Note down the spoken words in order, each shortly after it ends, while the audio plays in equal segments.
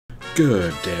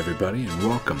Good day, everybody, and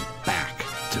welcome back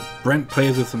to Brent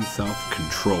Plays With Himself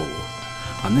Control.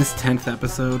 On this 10th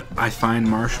episode, I find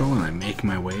Marshall and I make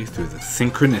my way through the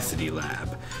Synchronicity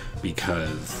Lab,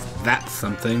 because that's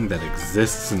something that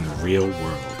exists in the real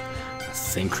world, a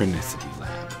Synchronicity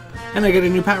Lab. And I get a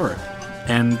new power,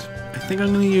 and I think I'm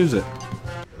going to use it.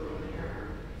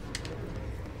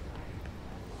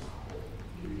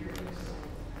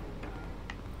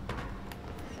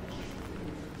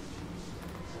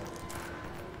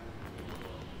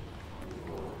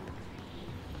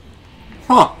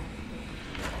 Huh.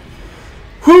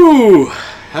 Whew.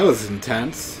 That was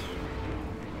intense.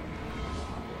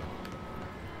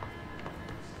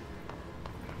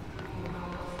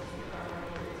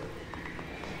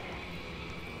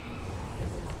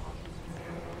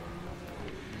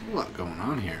 There's a lot going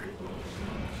on here.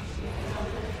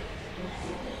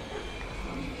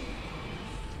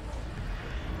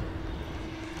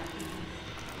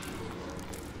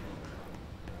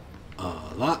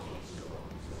 A lot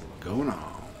going on.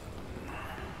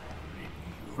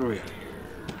 What do we got here?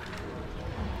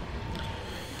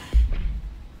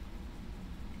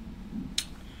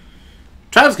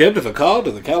 Transcript of a call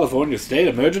to the California State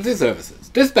Emergency Services.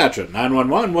 Dispatcher,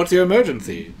 911, what's your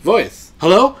emergency? Voice.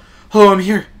 Hello? Hello, I'm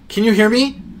here. Can you hear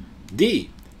me? D.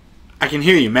 I can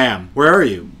hear you, ma'am. Where are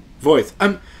you? Voice.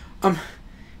 I'm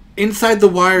inside the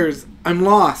wires. I'm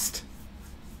lost.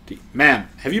 D. Ma'am,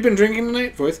 have you been drinking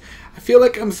tonight? Voice. I feel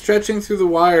like I'm stretching through the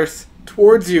wires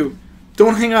towards you.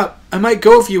 Don't hang up. I might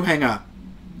go if you hang up.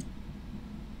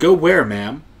 Go where,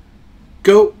 ma'am?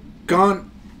 Gone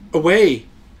away.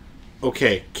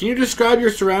 Okay, can you describe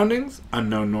your surroundings?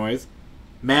 Unknown noise.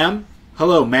 Ma'am?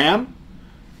 Hello, ma'am?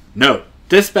 No.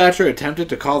 Dispatcher attempted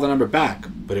to call the number back,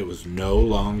 but it was no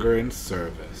longer in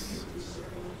service.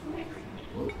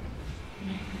 Who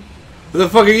the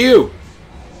fuck are you?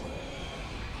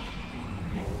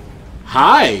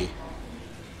 Hi.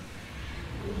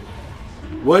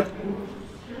 What?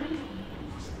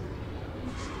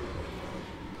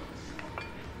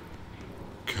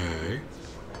 Okay.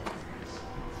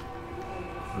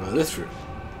 What about this room?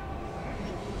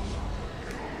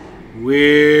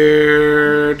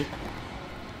 Weird.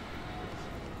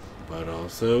 But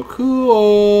also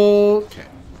cool. Okay.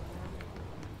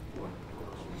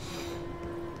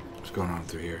 What's going on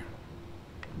through here?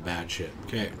 Bad shit.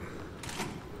 Okay.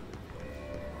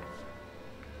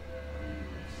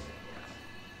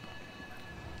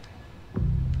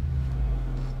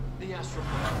 The astral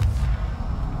plane.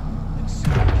 What you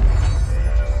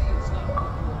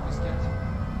see is not what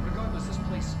you always get. Regardless, this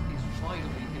place is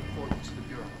vitally important to the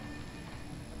Bureau.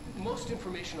 Most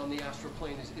information on the astral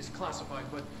plane is classified,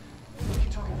 but if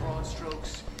you're talking broad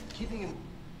strokes, keeping in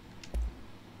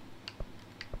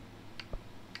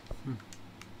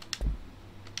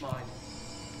mind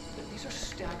that these are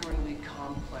staggeringly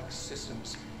complex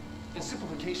systems, and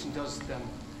simplification does them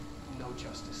no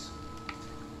justice.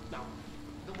 Now,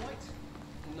 the white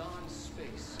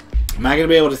non-space. Am I going to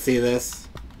be able to see this?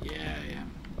 Yeah, I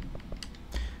am.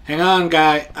 Hang on,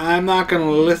 guy. I'm not going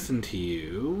to listen to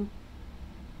you.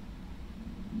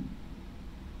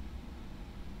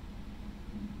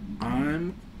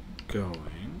 I'm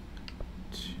going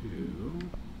to...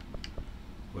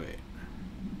 Wait.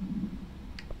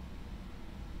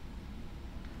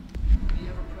 The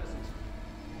ever-present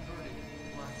inverted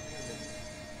black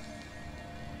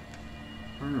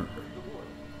pyramid. The board,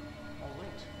 all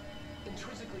linked,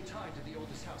 intrinsically tied to the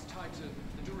oldest house, tied to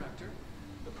the director,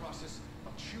 the process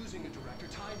of choosing a director,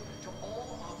 tied to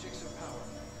all objects of power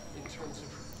in terms of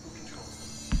who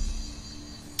controls them.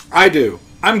 I do.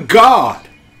 I'm God!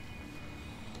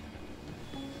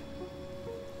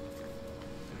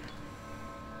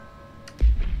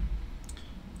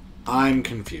 I'm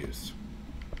confused.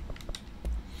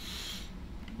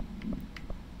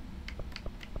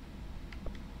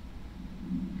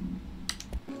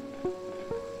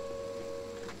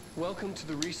 Welcome to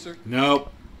the research.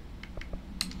 Nope.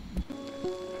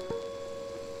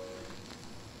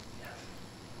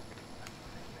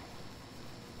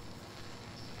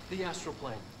 The astral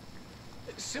plane.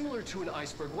 Similar to an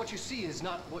iceberg, what you see is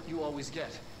not what you always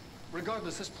get.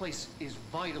 Regardless, this place is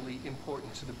vitally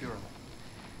important to the Bureau.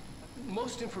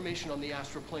 Most information on the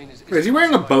astral plane is Is he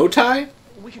wearing a bow tie?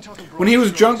 We can talk in broad When he was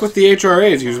strokes. drunk with the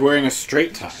HRAs, he was wearing a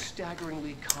straight tie.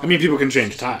 Staggeringly I mean, people can complex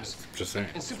change systems, ties. Just saying.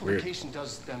 And It's weird. simplification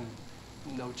does them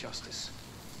no justice.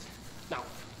 Now,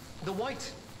 the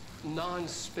white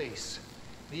non-space,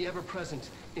 the ever-present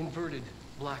inverted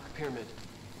black pyramid.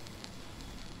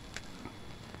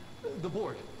 The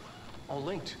board, all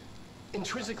linked,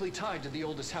 intrinsically tied to the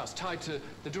oldest house, tied to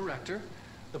the director,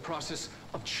 The process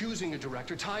of choosing a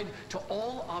director tied to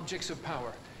all objects of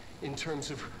power in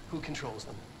terms of who controls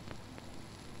them.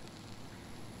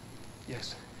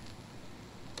 Yes.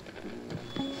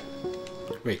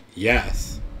 Wait,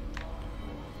 yes.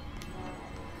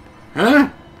 Huh?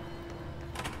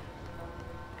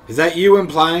 Is that you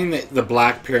implying that the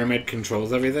Black Pyramid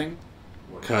controls everything?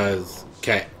 Cause,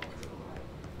 okay.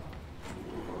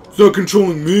 It's not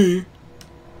controlling me.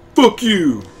 Fuck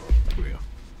you.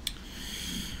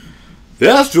 The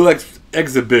Astral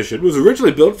Exhibition was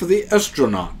originally built for the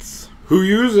astronauts, who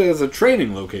use it as a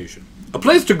training location. A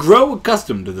place to grow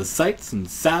accustomed to the sights and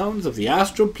sounds of the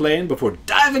astral plane before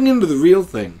diving into the real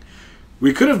thing.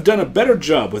 We could have done a better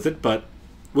job with it, but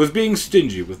was being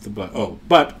stingy with the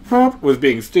was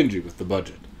being stingy with the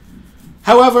budget.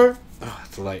 However,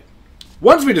 that's light.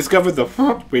 Once we discovered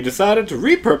we decided to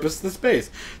repurpose the space.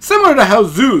 Similar to how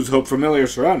zoos hope familiar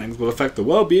surroundings will affect the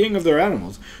well-being of their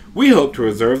animals, we hope to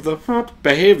reserve the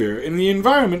behavior in the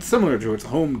environment similar to its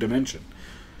home dimension.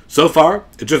 So far,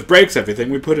 it just breaks everything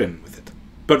we put in with it.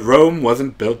 But Rome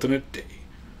wasn't built in a day.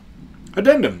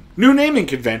 Addendum. New naming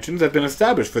conventions have been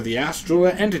established for the astral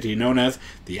entity known as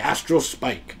the Astral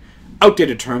Spike.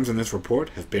 Outdated terms in this report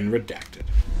have been redacted.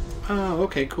 Oh,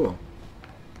 okay, cool.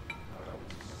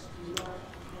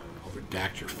 I'll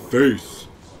redact your face.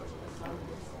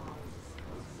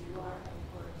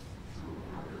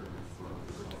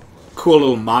 Cool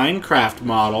little Minecraft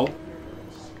model.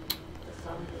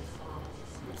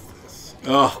 What's this?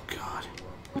 Oh, God.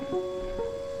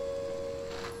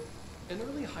 An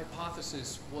early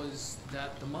hypothesis was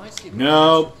that the mindscape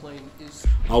No. plane is...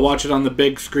 I'll watch it on the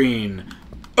big screen.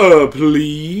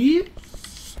 Please?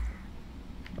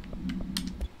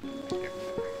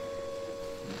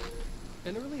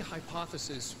 An early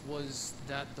hypothesis was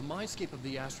that the mindscape of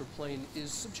the astral plane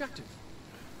is subjective.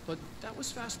 But that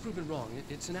was fast proven wrong.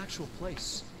 It's an actual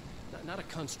place, not a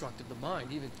construct of the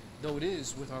mind, even though it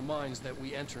is with our minds that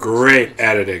we enter. Great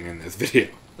editing in this video.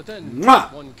 But then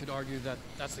Mwah! One could argue that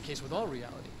that's the case with all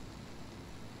reality.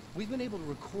 We've been able to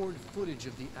record footage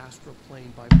of the astral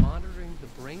plane by monitoring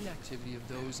the brain activity of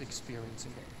those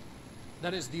experiencing it.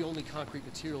 That is the only concrete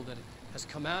material that has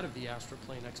come out of the astral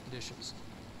plane expeditions.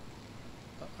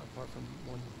 Apart from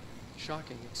one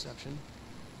shocking exception.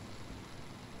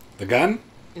 The gun?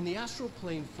 In the astral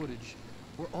plane footage,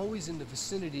 we're always in the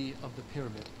vicinity of the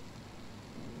pyramid.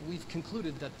 We've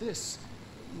concluded that this,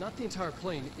 not the entire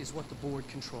plane, is what the board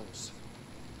controls.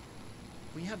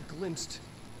 We have glimpsed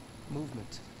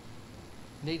movement,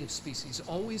 native species,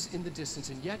 always in the distance,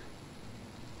 and yet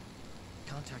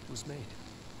contact was made.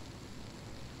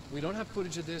 We don't have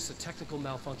footage of this, a technical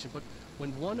malfunction, but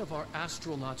when one of our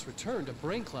astronauts returned, a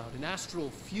brain cloud, an astral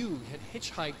fugue, had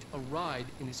hitchhiked a ride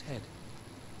in his head.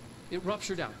 It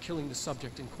ruptured out, killing the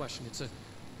subject in question. It's a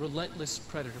relentless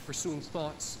predator pursuing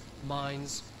thoughts,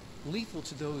 minds, lethal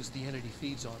to those the entity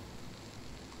feeds on.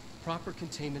 Proper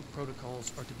containment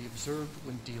protocols are to be observed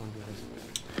when dealing with it.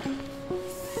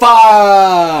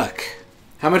 Fuck!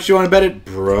 How much do you want to bet it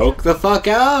broke the fuck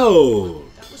out?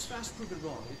 That was fast proven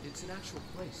wrong. It's an actual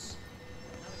place,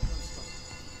 not a construct.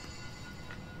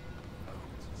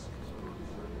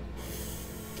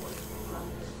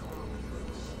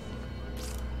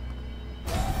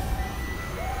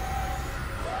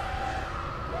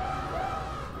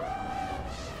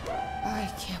 I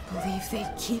can't believe they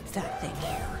keep that thing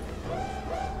here.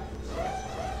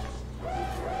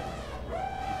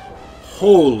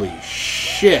 Holy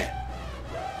shit.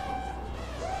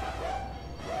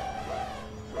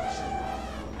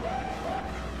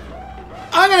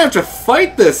 I'm gonna have to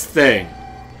fight this thing.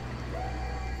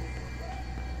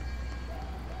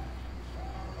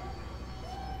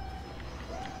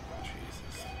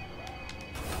 Jesus.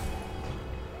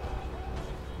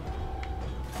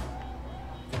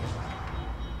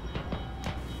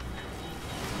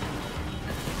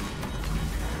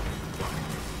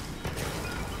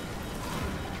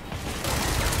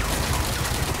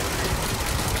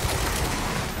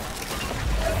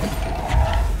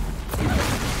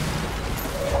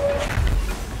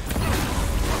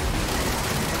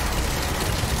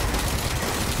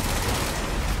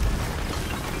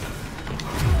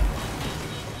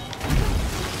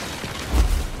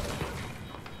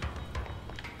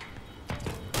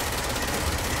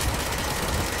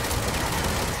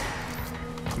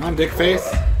 Come on, dick face.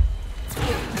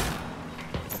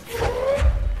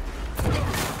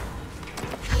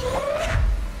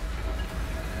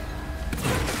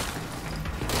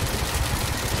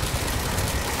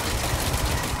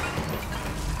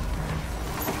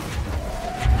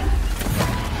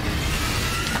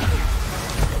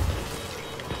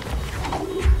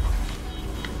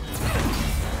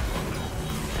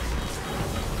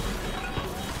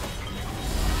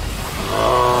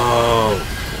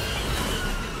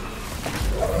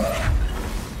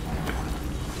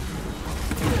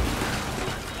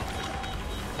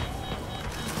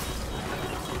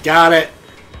 Got it.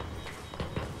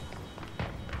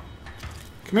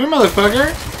 Come here,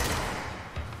 motherfucker.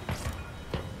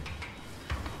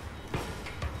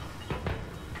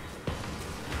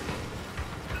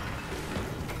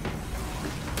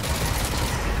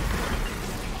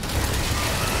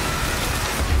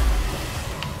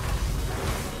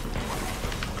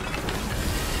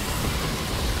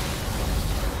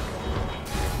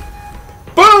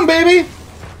 Boom, baby!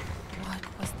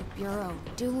 What was the Bureau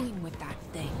doing with that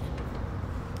thing?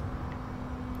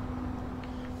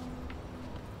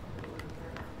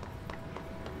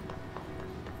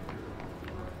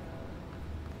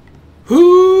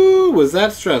 Who was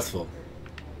that stressful?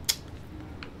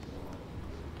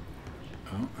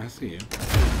 Oh, I see you.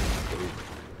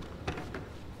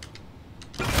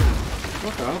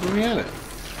 Fuck off, let me at it.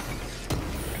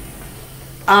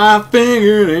 I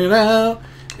figured it out.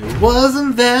 It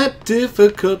wasn't that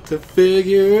difficult to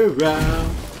figure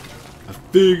out. I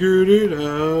figured it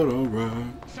out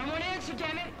alright. Someone answer,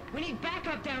 damn it! We need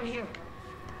backup down here.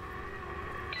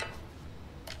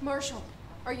 Marshall,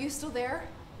 are you still there?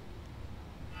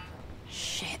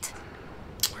 Shit.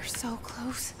 We're so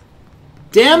close.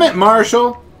 Damn it,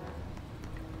 Marshall!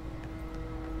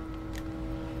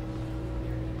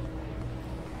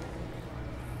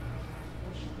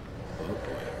 Oh boy.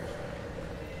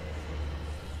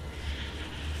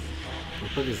 What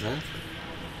the fuck is that?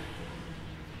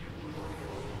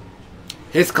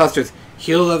 His clusters.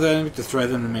 Heal other enemies, destroy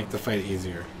them to make the fight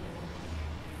easier.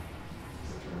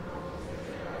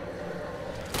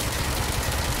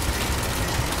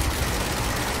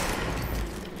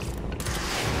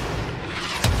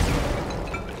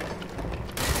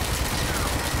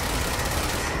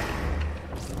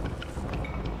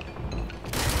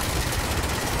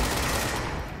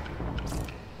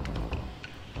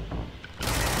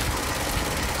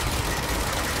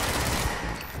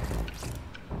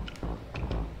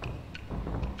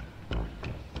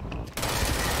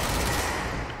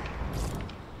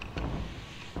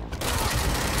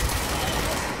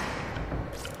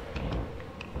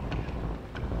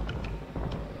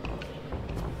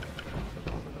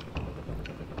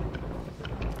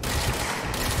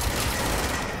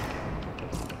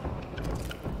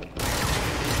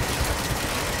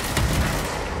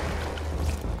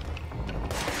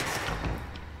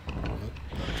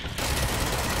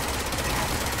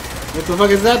 What the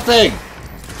fuck is that thing?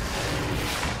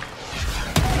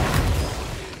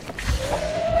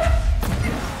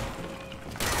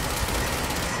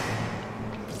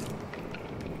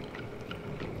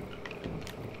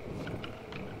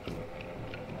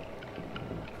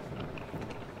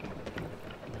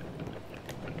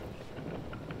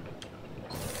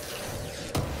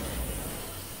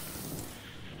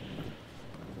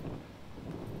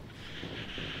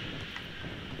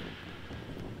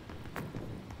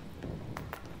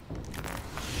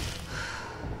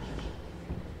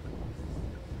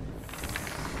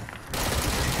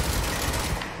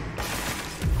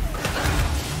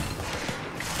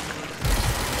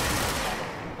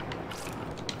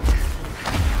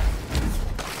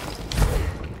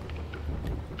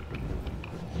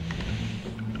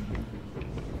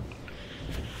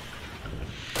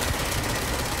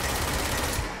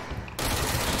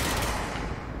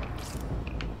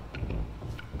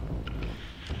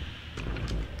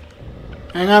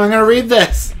 Hang on, I'm gonna read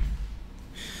this.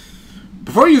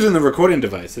 Before using the recording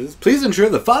devices, please ensure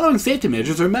the following safety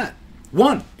measures are met.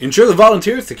 1. Ensure the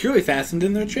volunteer is securely fastened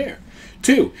in their chair.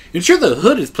 2. Ensure the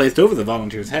hood is placed over the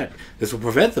volunteer's head. This will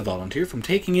prevent the volunteer from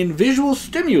taking in visual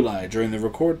stimuli during the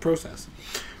record process,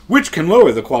 which can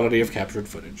lower the quality of captured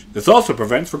footage. This also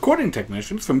prevents recording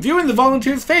technicians from viewing the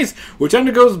volunteer's face, which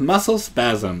undergoes muscle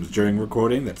spasms during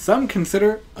recording that some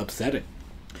consider upsetting.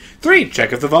 3.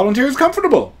 Check if the volunteer is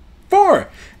comfortable. 4.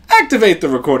 Activate the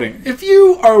recording. If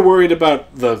you are worried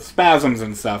about the spasms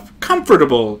and stuff,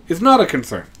 comfortable is not a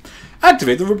concern.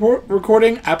 Activate the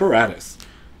recording apparatus.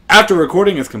 After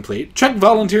recording is complete, check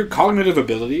volunteer cognitive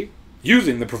ability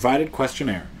using the provided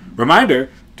questionnaire. Reminder,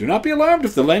 do not be alarmed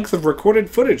if the length of recorded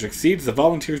footage exceeds the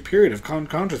volunteer's period of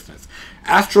consciousness.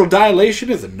 Astral dilation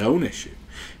is a known issue.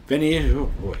 If any... oh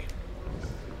boy.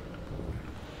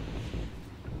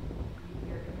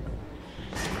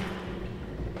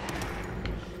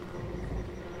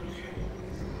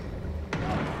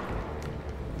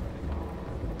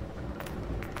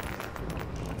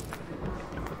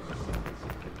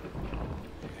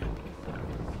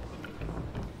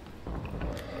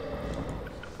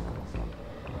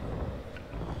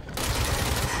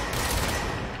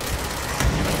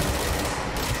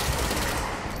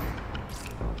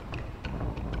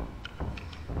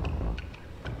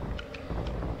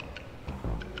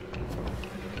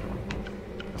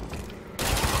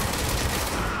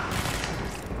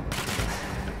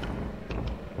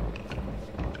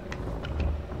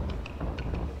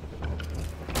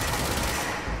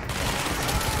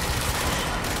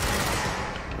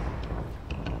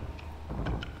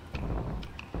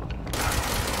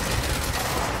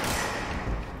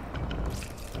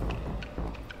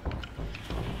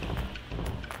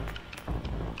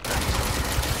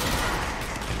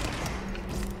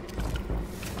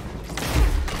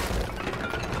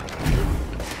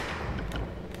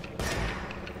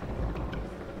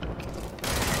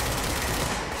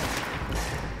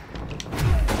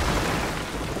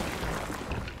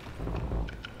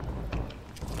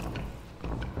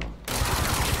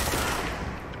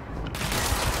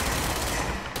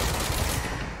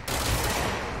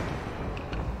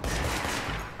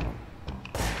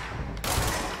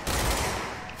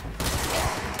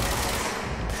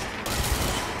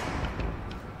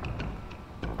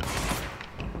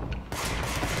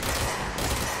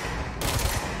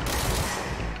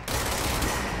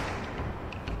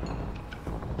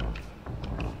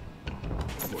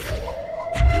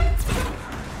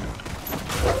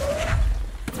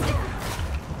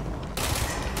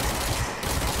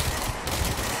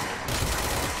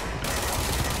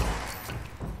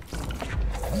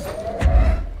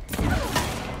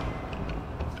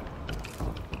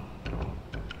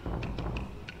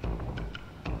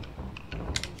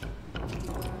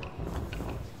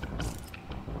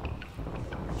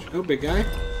 Oh, big guy.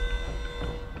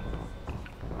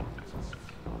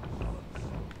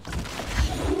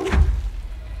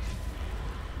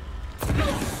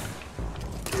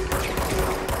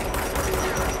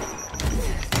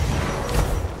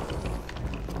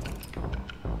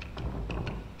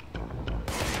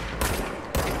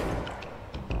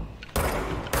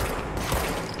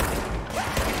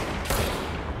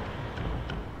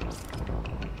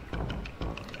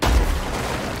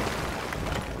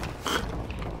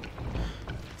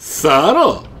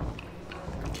 Subtle.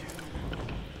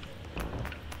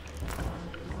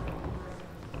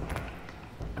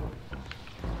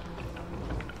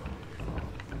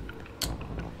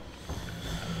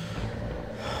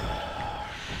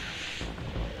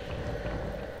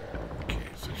 Okay,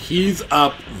 so he's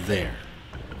up there.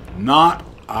 Not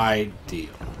ideal.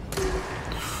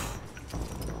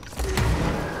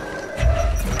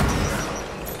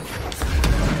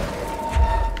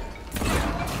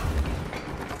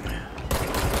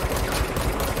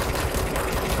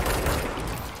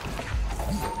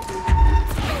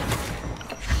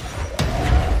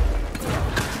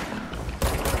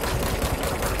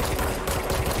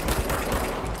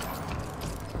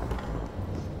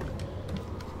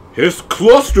 His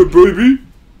cluster, baby!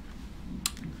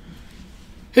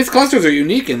 His clusters are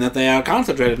unique in that they are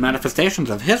concentrated manifestations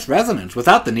of His resonance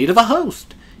without the need of a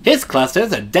host. His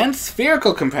clusters are dense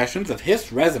spherical compressions of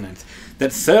His resonance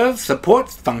that serve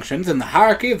support functions in the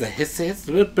hierarchy of the His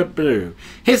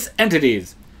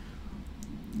entities.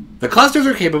 The clusters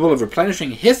are capable of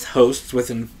replenishing His hosts with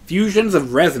infusions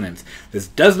of resonance. This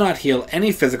does not heal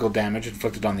any physical damage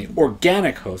inflicted on the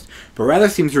organic host, but rather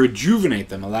seems to rejuvenate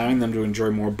them, allowing them to enjoy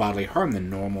more bodily harm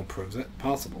than normal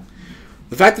possible.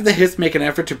 The fact that the Hiss make an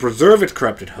effort to preserve its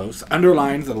corrupted hosts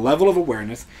underlines the level of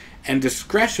awareness and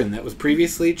discretion that was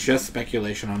previously just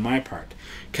speculation on my part.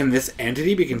 Can this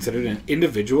entity be considered an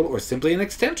individual or simply an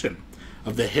extension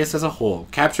of the Hiss as a whole?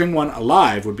 Capturing one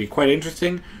alive would be quite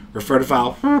interesting. Refer to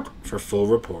file for full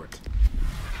report.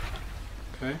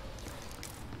 Okay.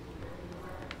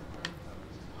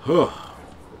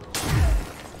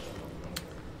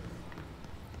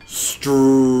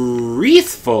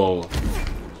 Streethful.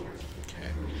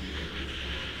 Okay.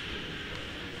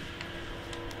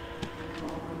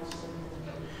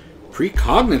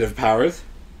 Precognitive powers.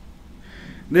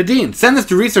 Nadine, send this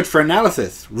to research for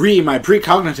analysis. My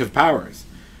precognitive powers.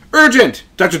 Urgent!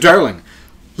 Dr. Darling.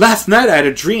 Last night I had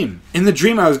a dream. In the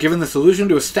dream I was given the solution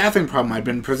to a staffing problem I'd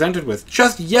been presented with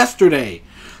just yesterday.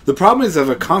 The problem is of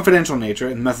a confidential nature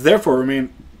and must therefore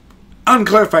remain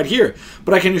unclarified here,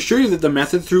 but I can assure you that the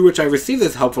method through which I received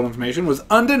this helpful information was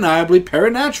undeniably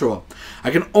paranatural.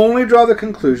 I can only draw the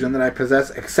conclusion that I possess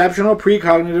exceptional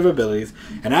precognitive abilities,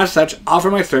 and as such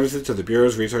offer my services to the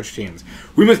Bureau's research teams.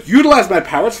 We must utilize my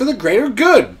powers for the greater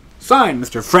good. Signed,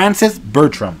 Mr. Francis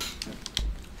Bertram.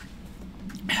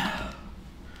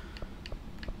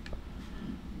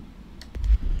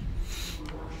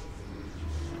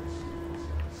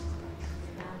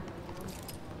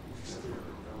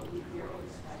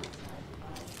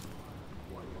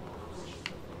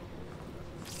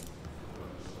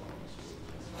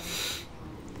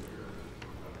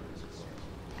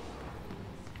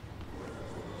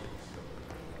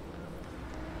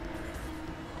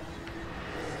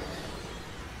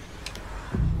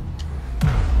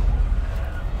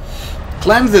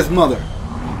 Cleanse this mother.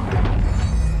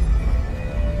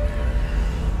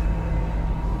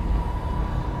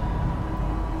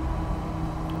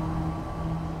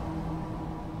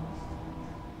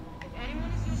 If anyone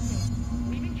is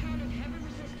listening, we've encountered heavy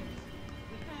resistance.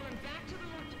 We've fallen back to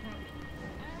the luck department.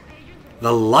 All agents are...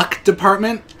 The luck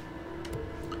department?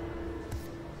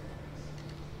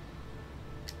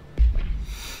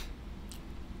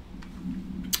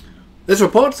 This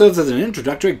report serves as an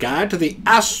introductory guide to the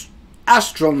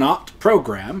astronaut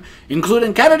program,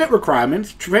 including candidate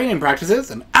requirements, training practices,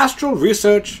 and astral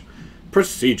research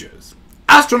procedures.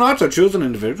 Astronauts are chosen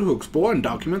individuals who explore and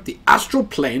document the astral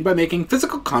plane by making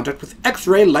physical contact with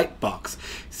X-ray light box.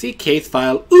 See case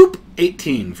file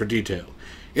OOP-18 for detail.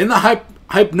 In the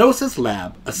Hypnosis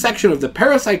Lab, a section of the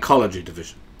Parapsychology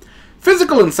Division.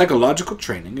 Physical and psychological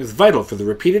training is vital for the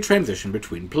repeated transition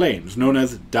between planes, known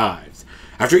as dives.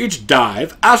 After each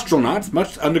dive, astronauts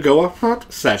must undergo a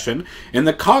hot session in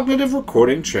the cognitive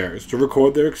recording chairs to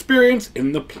record their experience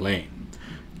in the plane.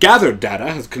 Gathered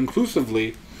data has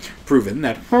conclusively proven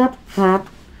that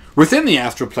within the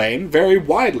astral plane vary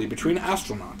widely between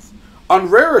astronauts. On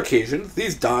rare occasions,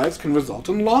 these dives can result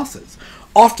in losses,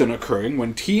 often occurring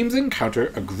when teams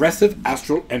encounter aggressive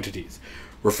astral entities.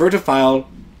 Refer to file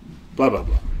blah blah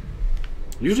blah.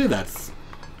 Usually that's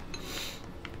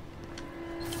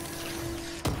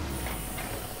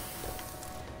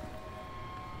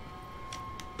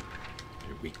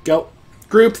we go.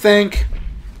 Groupthink.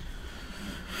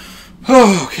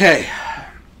 Okay.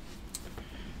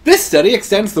 This study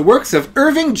extends the works of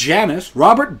Irving Janis,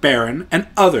 Robert Barron, and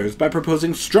others by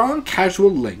proposing strong causal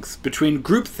links between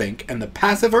groupthink and the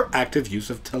passive or active use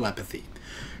of telepathy.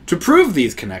 To prove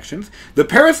these connections, the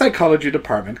parapsychology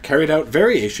department carried out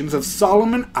variations of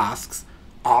Solomon Asch's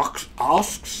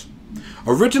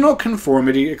original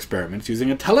conformity experiments using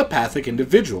a telepathic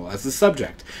individual as the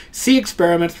subject. See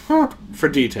experiments for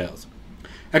details.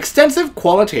 Extensive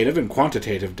qualitative and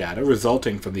quantitative data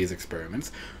resulting from these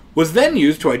experiments was then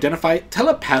used to identify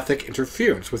telepathic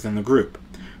interference within the group.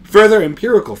 Further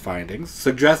empirical findings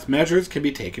suggest measures can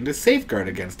be taken to safeguard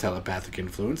against telepathic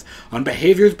influence on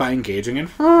behaviors by engaging in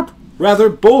rather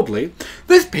boldly.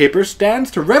 This paper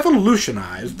stands to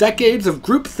revolutionize decades of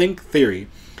groupthink theory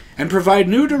and provide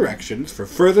new directions for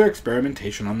further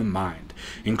experimentation on the mind,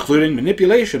 including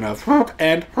manipulation of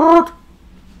and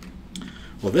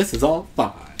well, this is all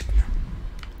fine.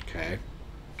 Okay.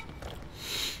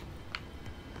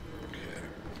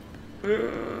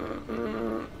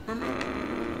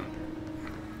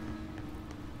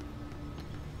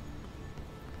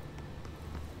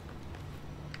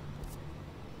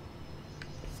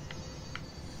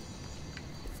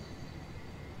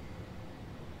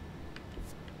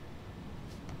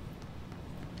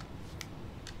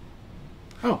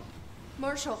 Oh.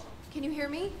 Marshall, can you hear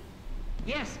me?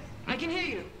 Yes, I can hear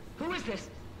you. Who is this?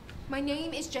 My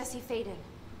name is Jesse Faden.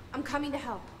 I'm coming to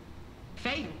help.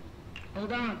 Faden.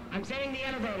 Hold on. I'm setting the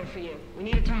elevator for you. We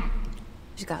need to talk.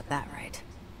 You got that right.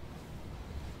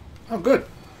 Oh, good.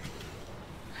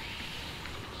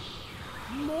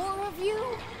 More of you?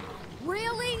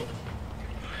 Really?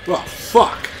 Oh,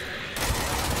 fuck.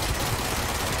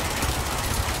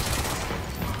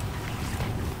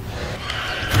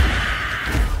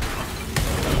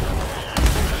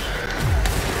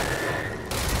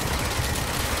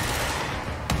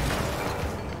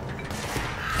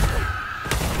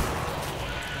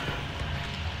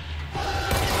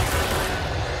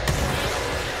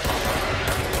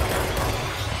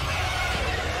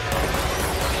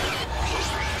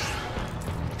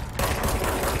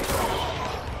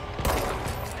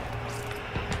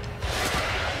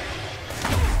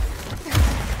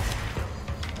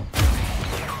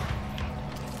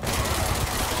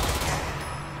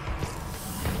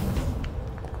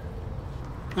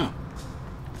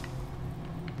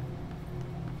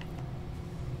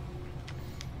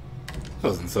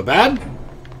 Wasn't so bad.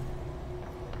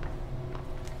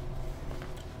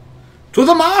 To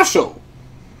the marshal!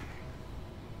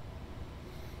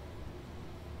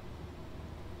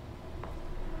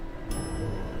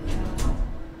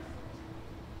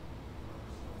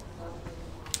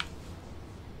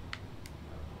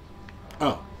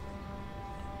 Oh.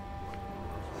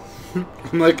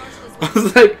 I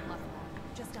was like...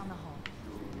 Just down the hall.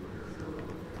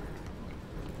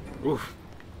 Oof.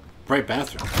 Bright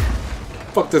bathroom.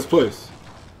 Fuck this place.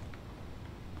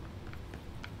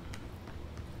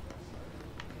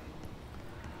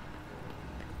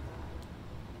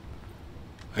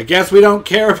 I guess we don't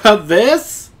care about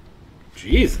this?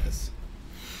 Jesus.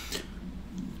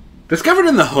 Discovered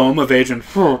in the home of Agent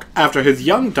Herp after his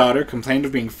young daughter complained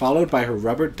of being followed by her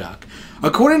rubber duck,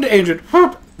 according to Agent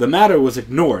Herp, the matter was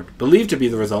ignored, believed to be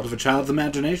the result of a child's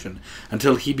imagination,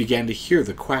 until he began to hear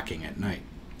the quacking at night.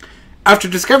 After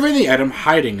discovering the item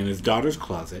hiding in his daughter's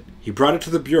closet, he brought it to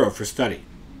the Bureau for study.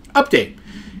 Update.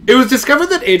 It was discovered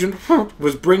that Agent Herp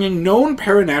was bringing known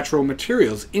paranatural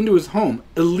materials into his home,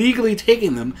 illegally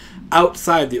taking them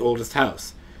outside the oldest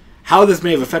house. How this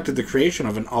may have affected the creation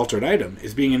of an altered item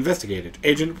is being investigated.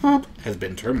 Agent Herp has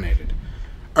been terminated.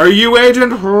 Are you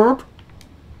Agent Herp?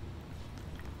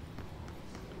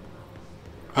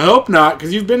 I hope not,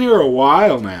 because you've been here a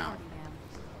while now.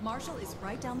 Marshall is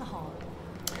right down the hall.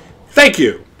 Thank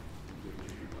you.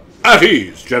 At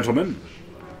ease, gentlemen.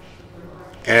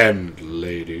 And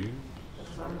ladies.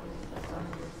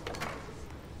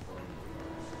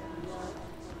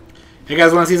 Hey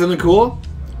guys, want to see something cool?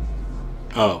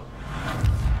 Oh.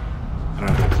 I don't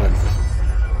have to cleanse this.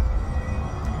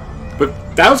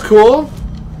 But that was cool.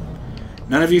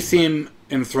 None of you seem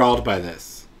enthralled by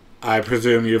this. I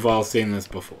presume you've all seen this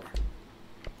before.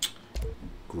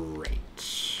 Great.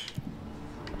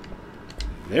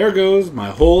 There goes my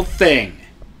whole thing.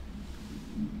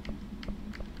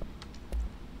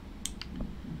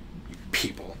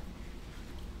 People.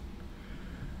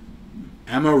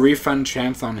 Ammo refund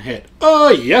chance on hit.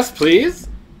 Oh, yes, please.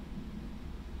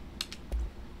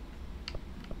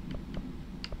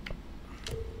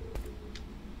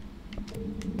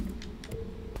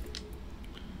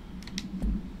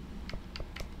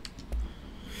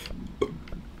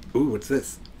 Ooh, what's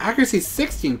this? Accuracy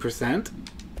 16%.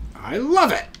 I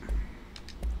love it.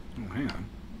 Oh, hang on.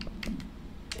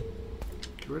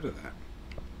 Get rid of that.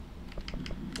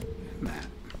 And that.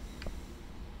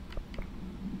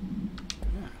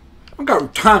 Yeah. I don't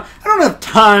got time. I don't have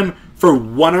time for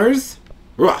oneers.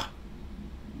 Ugh.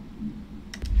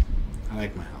 I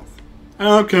like my health.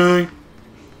 Okay.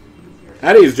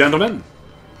 At ease, gentlemen.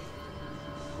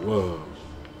 Whoa.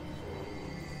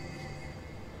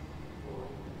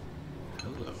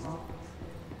 Hello.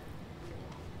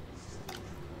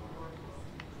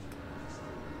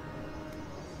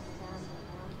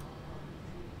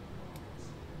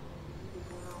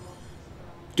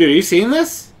 Dude, are you seeing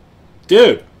this?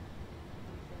 Dude.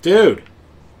 Dude.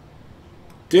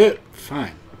 Dude.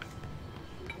 Fine.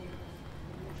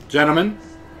 Gentlemen.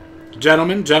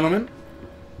 Gentlemen, gentlemen.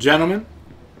 Gentlemen.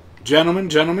 Gentlemen,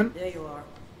 gentlemen. There you are.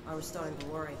 I was starting to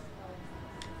worry.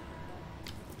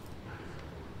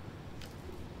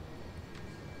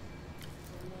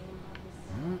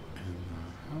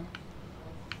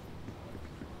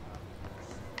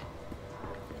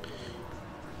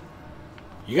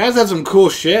 You guys have some cool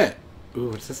shit. Ooh,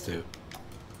 what's this do?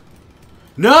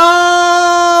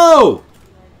 No!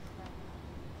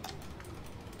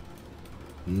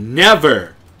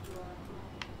 Never.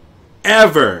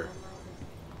 Ever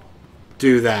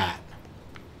do that.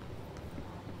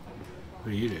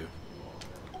 What do you do?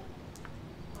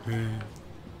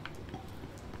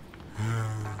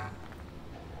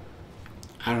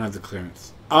 I don't have the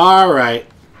clearance. Alright.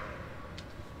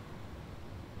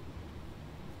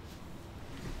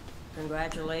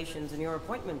 Congratulations on your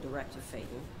appointment, Director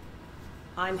Phaeton.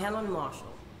 I'm Helen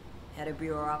Marshall, head of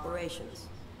Bureau Operations.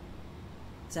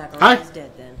 Zachariah is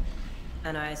dead then,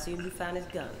 and I assume you found his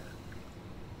gun.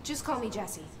 Just call me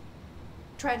Jesse.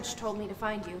 Trench told me to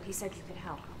find you. He said you could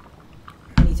help.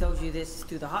 And he told you this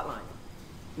through the hotline.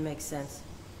 Makes sense.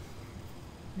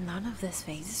 None of this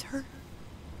phases her?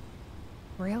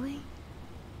 Really?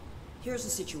 Here's the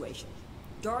situation.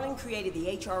 Darling created the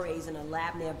HRAs in a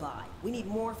lab nearby. We need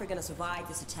more if we're gonna survive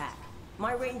this attack.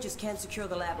 My rangers can't secure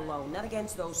the lab alone, not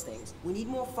against those things. We need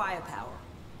more firepower.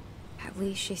 At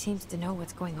least she seems to know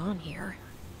what's going on here.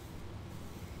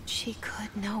 She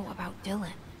could know about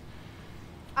Dylan.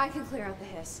 I can clear out the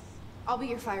hiss. I'll be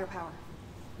your firepower.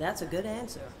 That's a good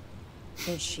answer.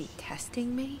 Is she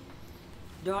testing me?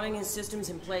 Darling has systems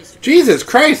in place to Jesus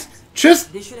Christ!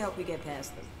 Just... This should help you get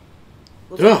past them.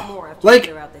 We'll talk more after we like...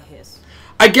 clear out the hiss.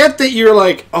 I get that you're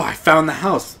like, oh, I found the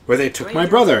house where they took my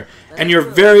brother. And you're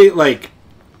very, like,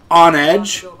 on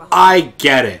edge. I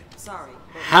get it.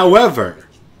 However,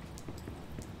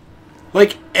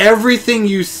 like, everything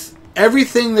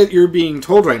that you're being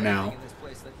told right now,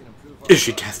 is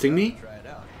she testing me?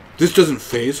 This doesn't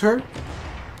faze her?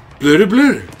 Blah,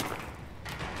 blah.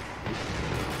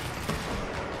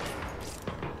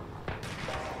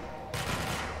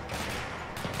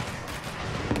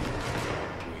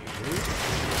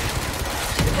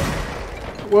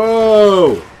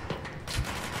 Whoa!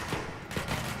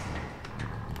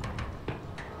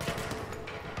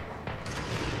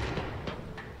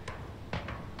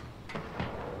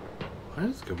 What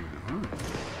is going on?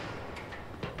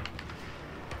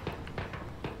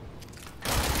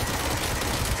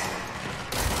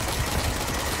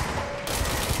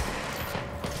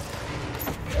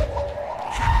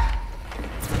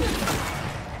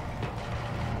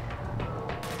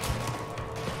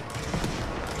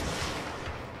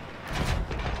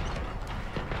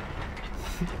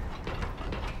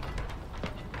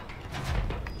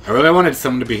 I really wanted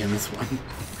someone to be in this one.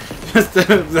 Just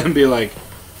to then be like,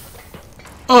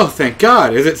 oh, thank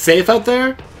God. Is it safe out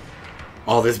there?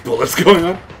 All these bullets going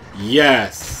on?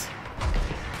 Yes.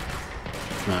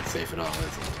 It's not safe at all,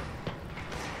 is it?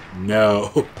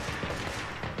 No.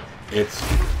 It's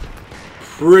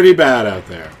pretty bad out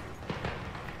there.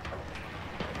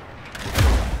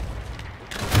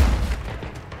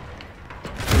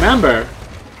 Remember...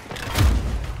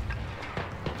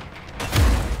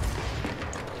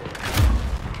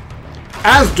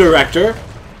 As director,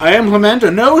 I implement a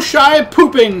no shy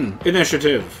pooping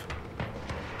initiative.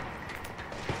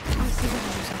 I see the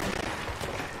others over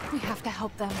there. We have to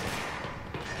help them.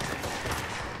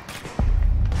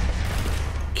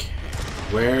 Okay,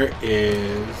 where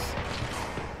is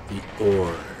the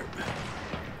orb?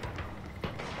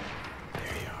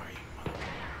 There you are, you mother.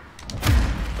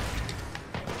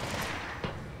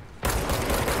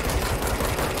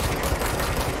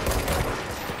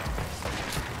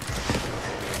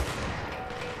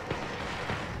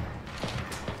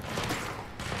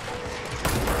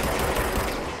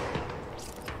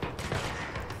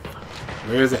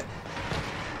 Where is it?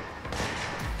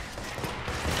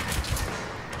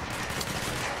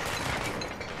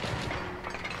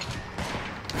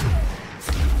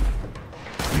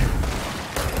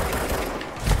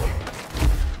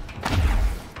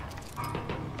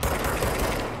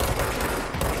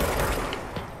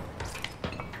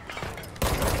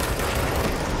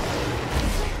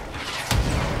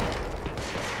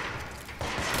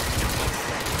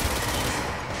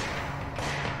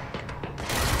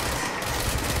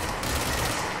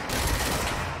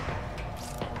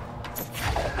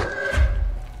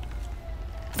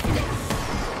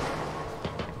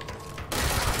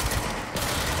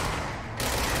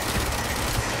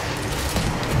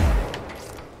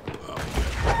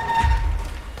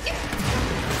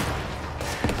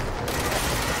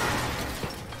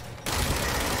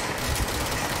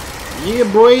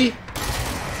 Yeah, boy.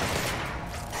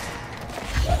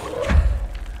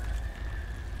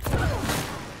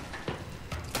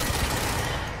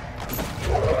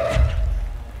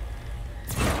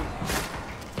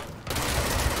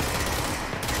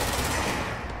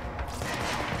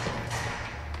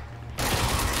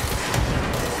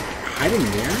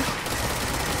 Hiding there?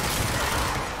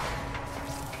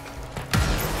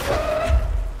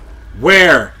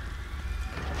 Where?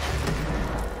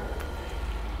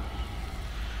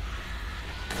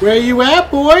 Where you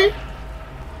at, boy?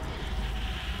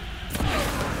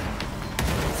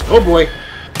 Oh boy.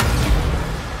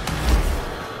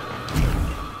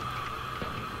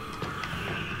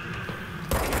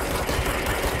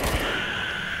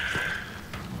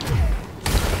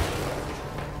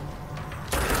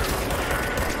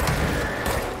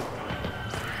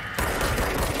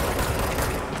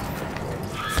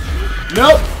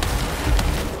 Nope.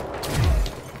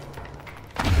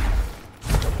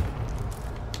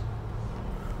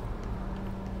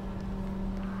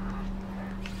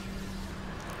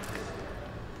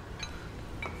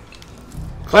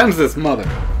 Cleanse this mother.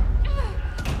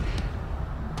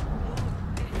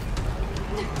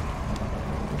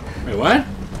 Wait, what?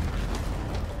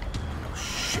 Oh,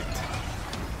 shit.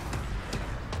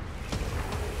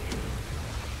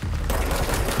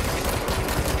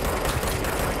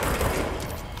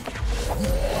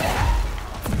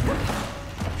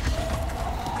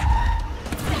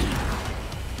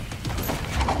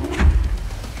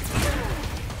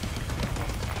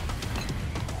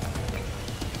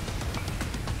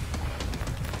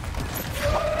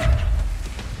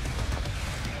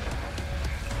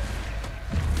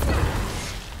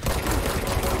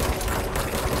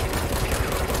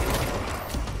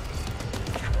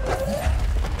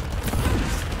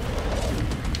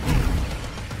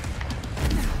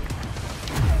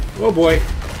 Oh boy.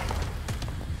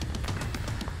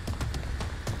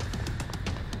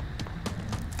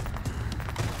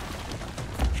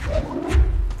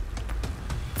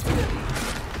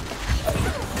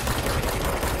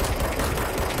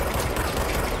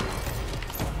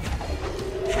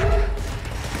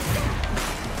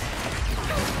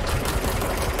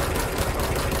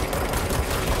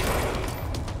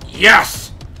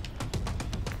 Yes!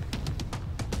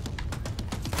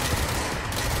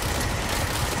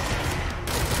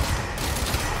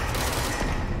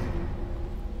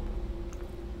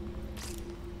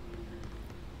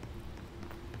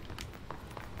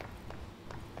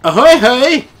 Ahoy,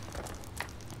 hoy!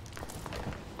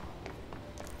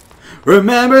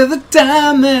 Remember the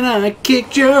time that I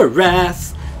kicked your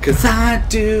ass? 'Cause I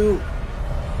do.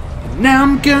 Now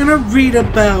I'm gonna read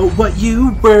about what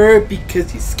you were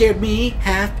because you scared me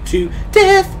half to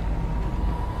death.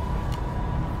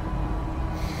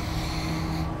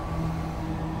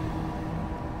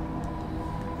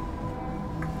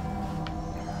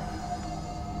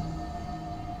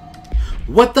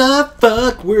 What the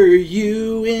fuck were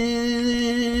you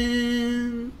in?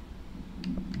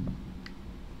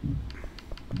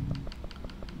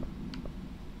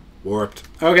 Warped.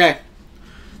 Okay.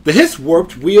 The Hiss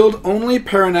Warped wield only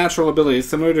paranatural abilities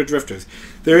similar to drifters.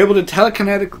 They're able to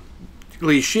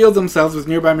telekinetically shield themselves with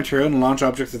nearby material and launch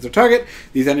objects at their target.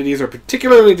 These entities are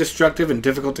particularly destructive and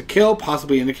difficult to kill,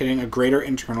 possibly indicating a greater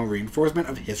internal reinforcement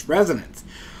of Hiss resonance.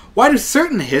 Why do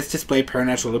certain Hiss display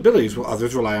paranatural abilities while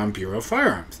others rely on Bureau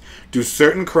firearms? Do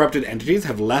certain corrupted entities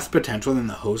have less potential than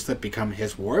the hosts that become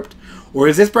Hiss Warped? Or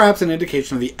is this perhaps an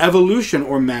indication of the evolution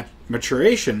or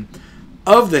maturation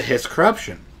of the Hiss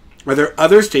corruption? Are there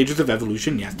other stages of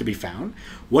evolution yet to be found?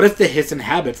 What if the Hiss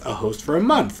inhabits a host for a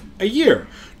month, a year?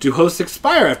 Do hosts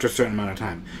expire after a certain amount of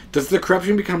time? Does the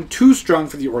corruption become too strong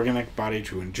for the organic body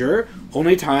to endure?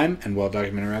 Only time and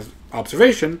well-documented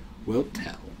observation will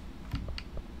tell.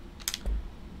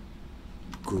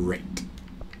 Great.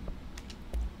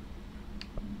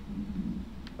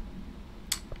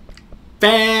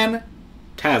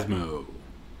 Phantasmo.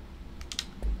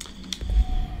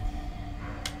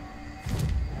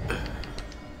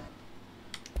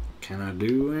 Can I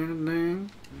do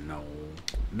anything? No,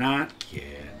 not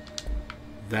yet.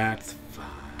 That's fine.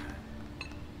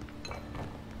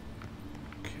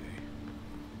 Okay.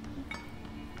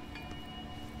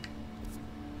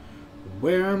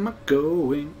 Where am I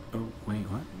going? Oh, wait,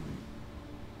 what?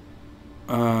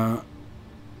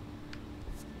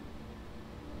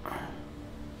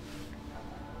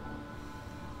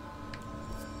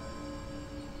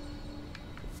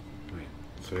 Wait,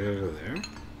 so I gotta go there?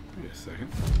 Wait a second.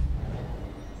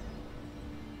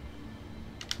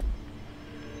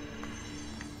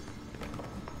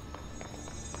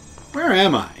 Where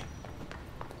am I?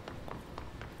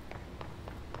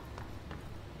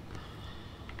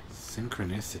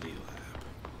 Synchronicity Lab.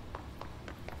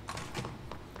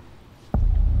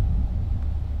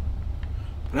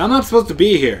 But I'm not supposed to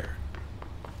be here.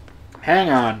 Hang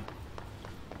on.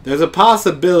 There's a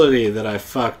possibility that I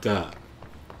fucked up.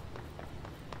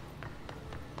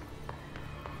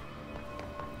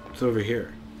 It's over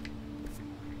here.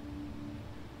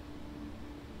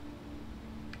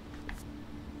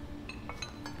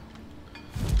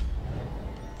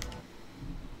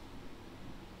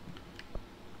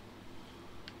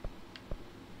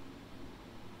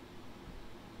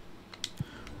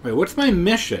 Wait, what's my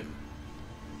mission?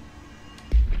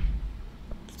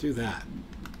 Let's do that.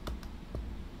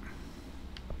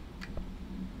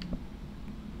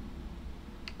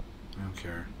 I don't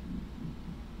care.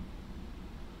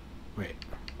 Wait.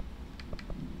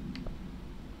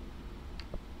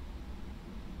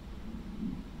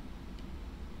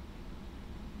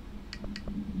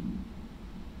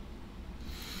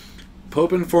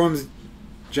 Pope informs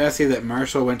Jesse that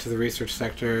Marshall went to the research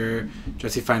sector.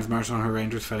 Jesse finds Marshall and her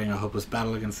rangers fighting a hopeless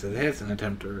battle against the hits in an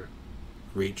attempt to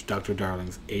reach Dr.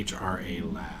 Darling's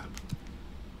HRA lab.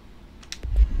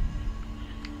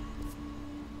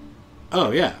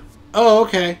 Oh, yeah. Oh,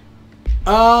 okay.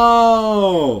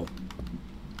 Oh!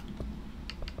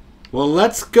 Well,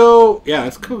 let's go... Yeah,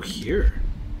 let's go here.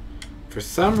 For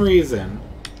some reason,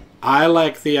 I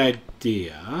like the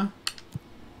idea...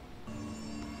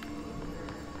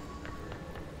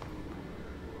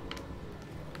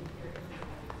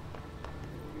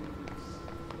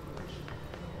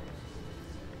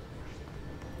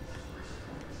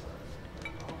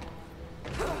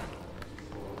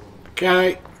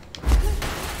 Okay.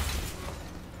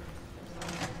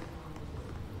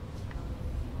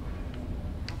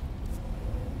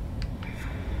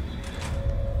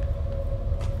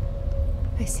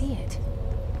 I see it.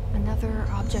 Another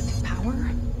object of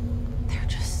power? They're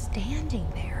just standing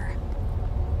there,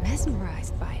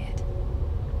 mesmerized by it.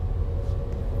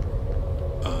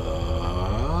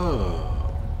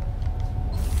 Oh.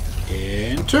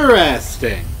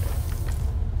 Interesting.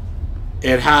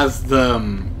 It has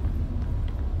them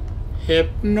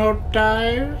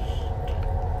hypnotized?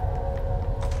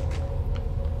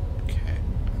 Okay.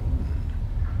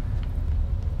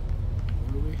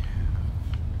 What do we have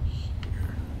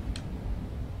here?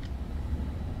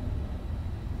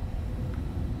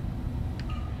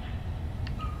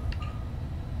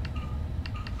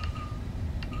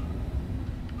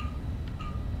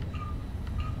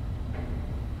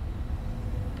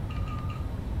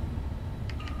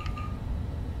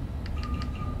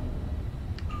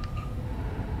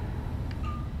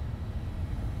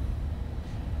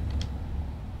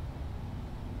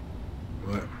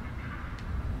 What?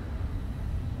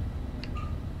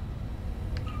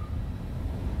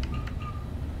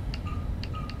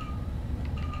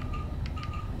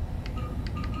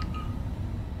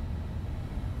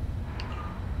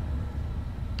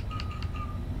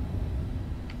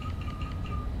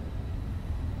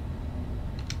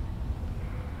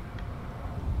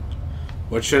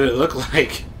 What should it look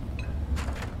like?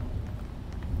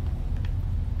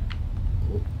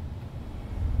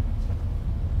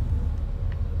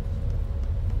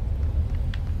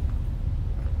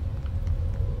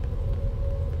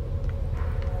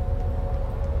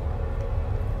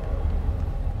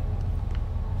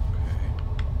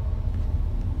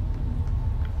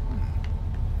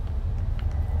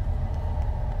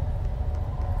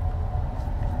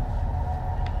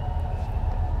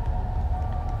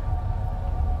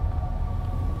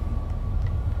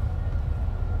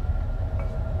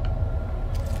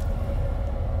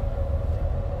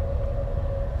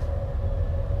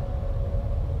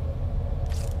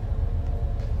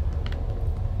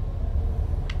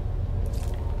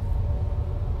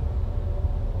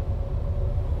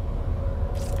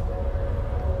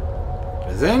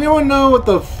 Does anyone know what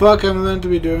the fuck I'm meant to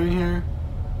be doing here?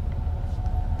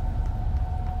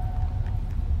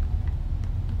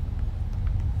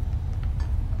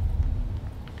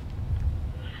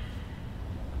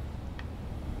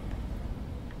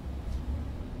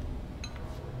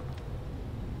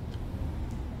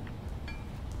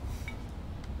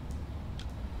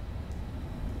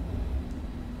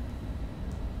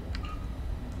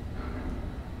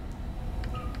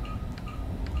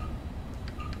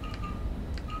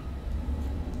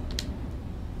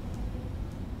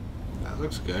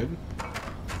 Looks good.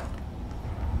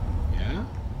 Yeah?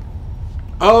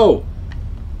 Oh!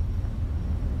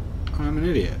 I'm an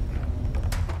idiot.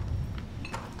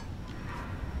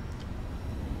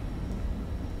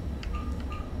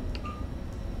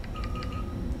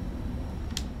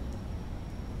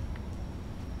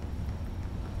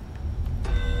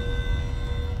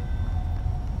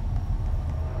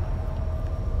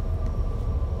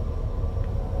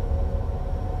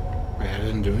 Wait, I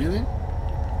didn't do anything?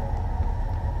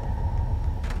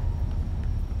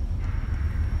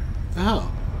 The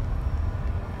hell?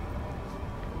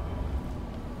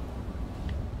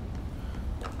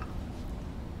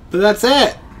 But that's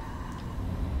it!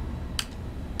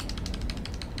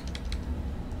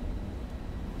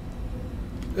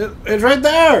 It's right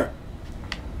there!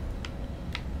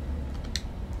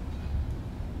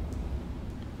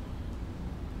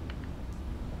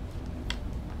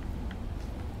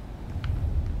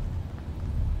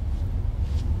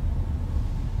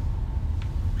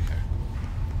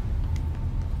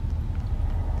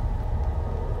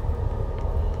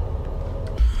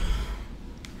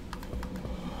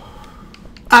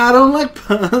 I don't like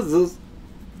puzzles.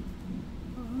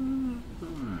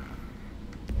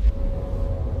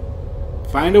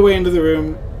 Find a way into the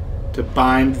room to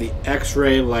bind the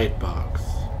X-ray light box.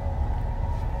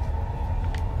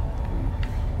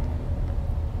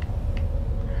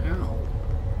 How?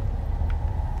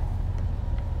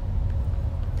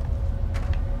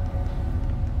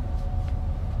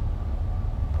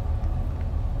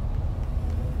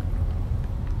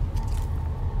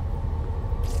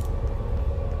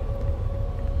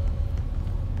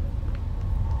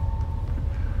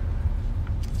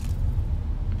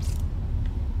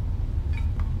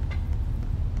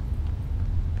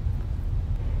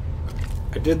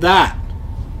 I did that.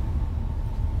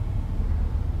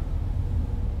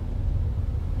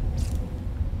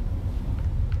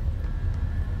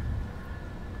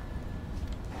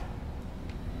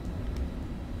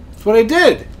 That's what I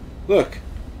did. Look.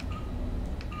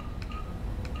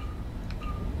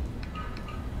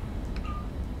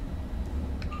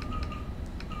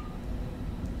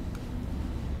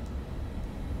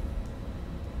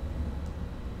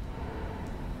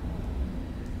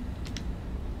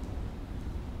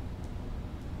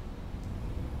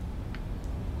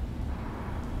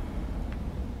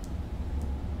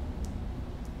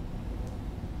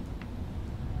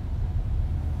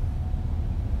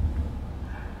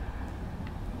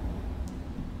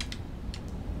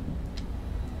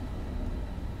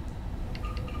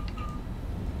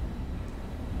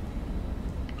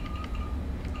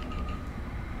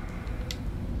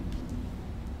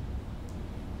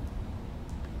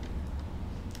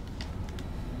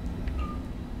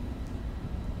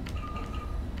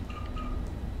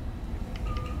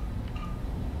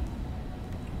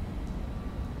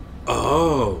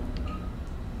 Oh.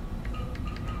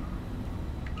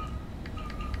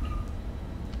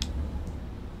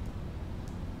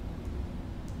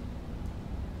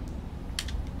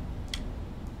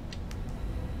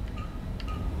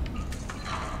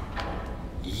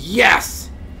 Yes!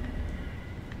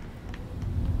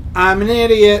 I'm an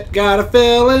idiot. Gotta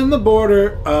fill in the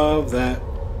border of that.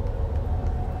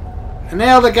 I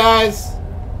nailed it, guys.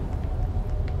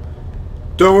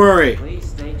 Don't worry. Please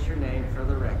state your name for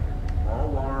the record. Paul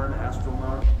Warren,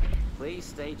 astronaut. Please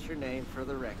state your name for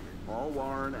the record. Paul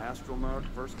Warren, astronaut,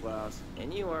 first class.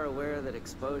 And you are aware that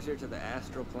exposure to the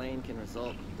astral plane can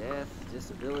result in death,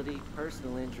 disability,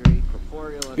 personal injury,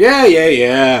 corporeal...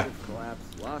 Yeah.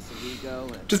 ...collapse, loss of ego,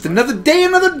 and... Just another day,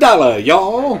 another dollar,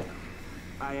 y'all.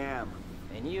 I am.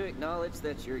 And you acknowledge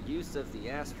that your use of the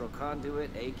astral conduit,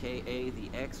 aka the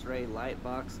X-ray light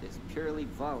box, is purely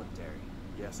voluntary.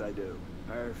 Yes, I do.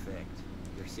 Perfect.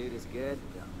 Your suit is good?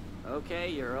 Yeah. Okay,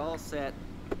 you're all set.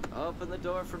 Open the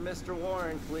door for Mr.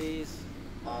 Warren, please.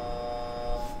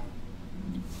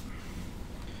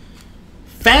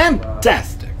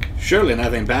 Fantastic. Surely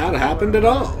nothing bad happened at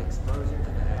all. Exposure to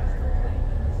the astral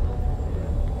plane can result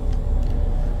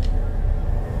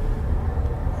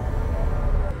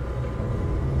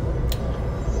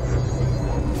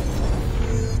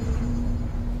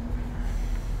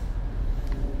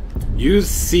in... Use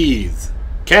C's.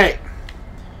 Okay.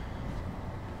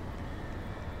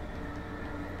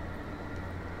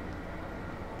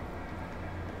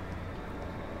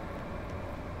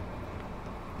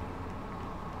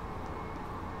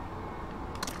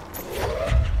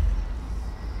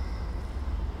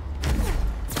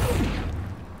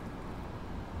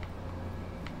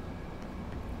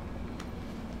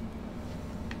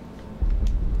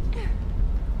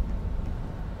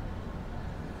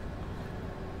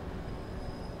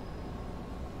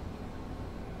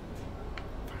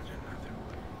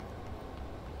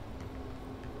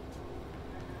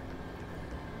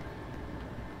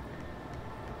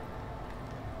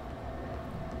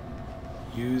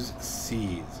 Use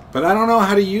C's. But I don't know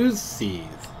how to use C's.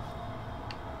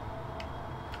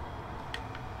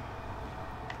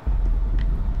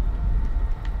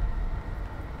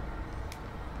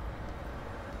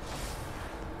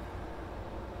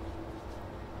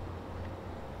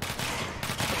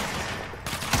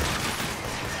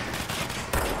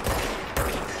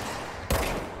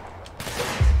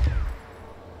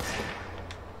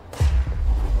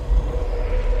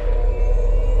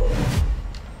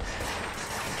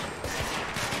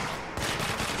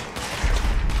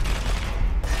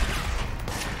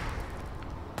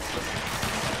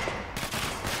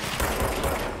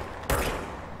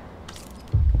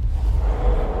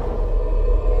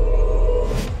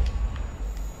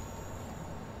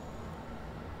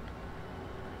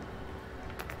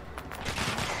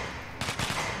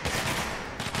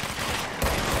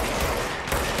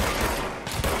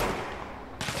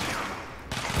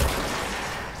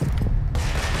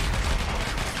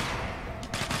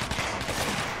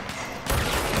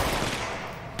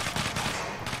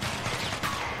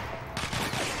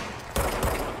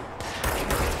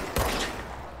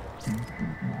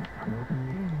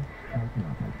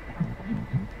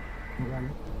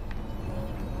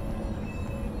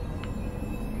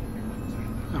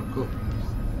 Cool.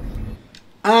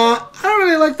 I don't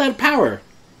really like that power.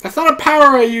 That's not a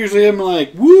power I usually am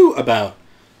like, woo, about.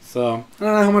 So, I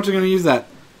don't know how much I'm going to use that.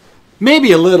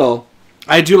 Maybe a little.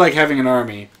 I do like having an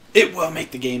army. It will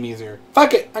make the game easier.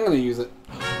 Fuck it, I'm going to use it.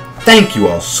 Thank you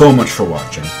all so much for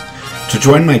watching. To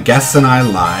join my guests and I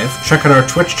live, check out our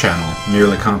Twitch channel,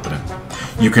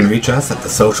 NearlyCompetent. You can reach us at the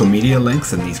social media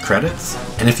links in these credits,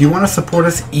 and if you want to support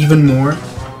us even more,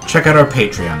 check out our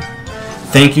Patreon.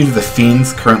 Thank you to the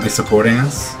fiends currently supporting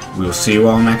us. We will see you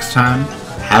all next time.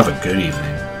 Have a good evening.